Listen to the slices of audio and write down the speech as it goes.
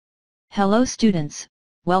Hello students,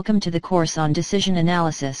 welcome to the course on decision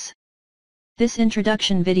analysis. This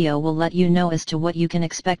introduction video will let you know as to what you can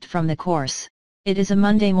expect from the course. It is a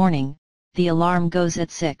Monday morning, the alarm goes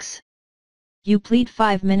at 6. You plead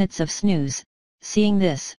 5 minutes of snooze. Seeing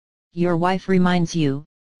this, your wife reminds you,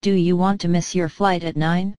 do you want to miss your flight at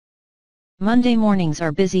 9? Monday mornings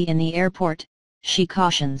are busy in the airport, she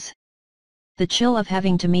cautions. The chill of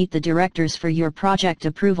having to meet the directors for your project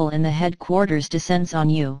approval in the headquarters descends on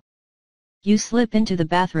you. You slip into the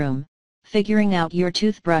bathroom, figuring out your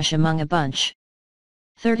toothbrush among a bunch.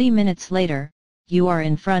 30 minutes later, you are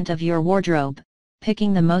in front of your wardrobe,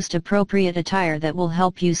 picking the most appropriate attire that will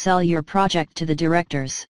help you sell your project to the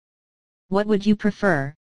directors. What would you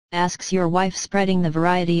prefer? Asks your wife, spreading the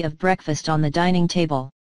variety of breakfast on the dining table.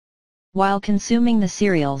 While consuming the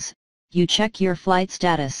cereals, you check your flight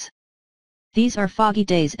status. These are foggy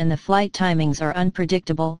days and the flight timings are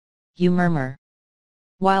unpredictable, you murmur.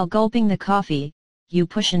 While gulping the coffee, you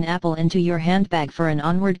push an apple into your handbag for an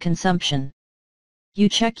onward consumption. You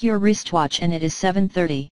check your wristwatch and it is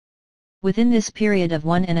 7:30. Within this period of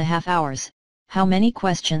 1.5 hours, how many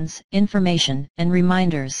questions, information, and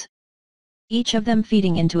reminders? Each of them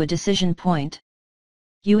feeding into a decision point.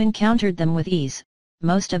 You encountered them with ease,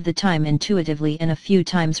 most of the time intuitively and a few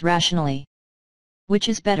times rationally. Which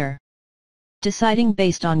is better? Deciding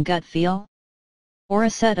based on gut feel? Or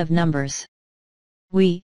a set of numbers?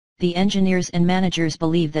 We, the engineers and managers,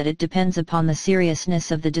 believe that it depends upon the seriousness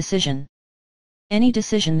of the decision. Any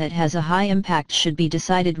decision that has a high impact should be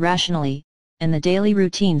decided rationally, and the daily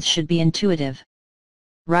routines should be intuitive.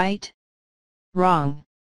 Right? Wrong?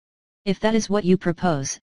 If that is what you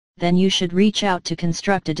propose, then you should reach out to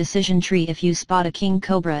construct a decision tree if you spot a king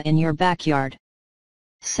cobra in your backyard.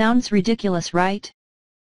 Sounds ridiculous, right?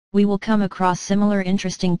 We will come across similar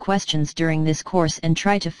interesting questions during this course and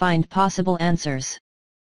try to find possible answers.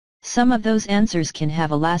 Some of those answers can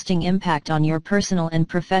have a lasting impact on your personal and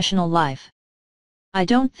professional life. I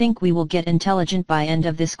don't think we will get intelligent by end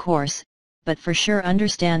of this course, but for sure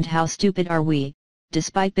understand how stupid are we,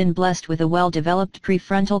 despite being blessed with a well-developed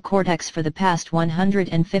prefrontal cortex for the past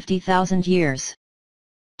 150,000 years.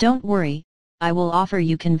 Don't worry, I will offer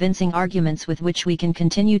you convincing arguments with which we can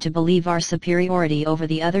continue to believe our superiority over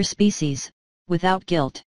the other species, without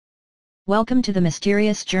guilt. Welcome to the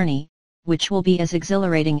mysterious journey, which will be as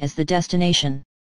exhilarating as the destination.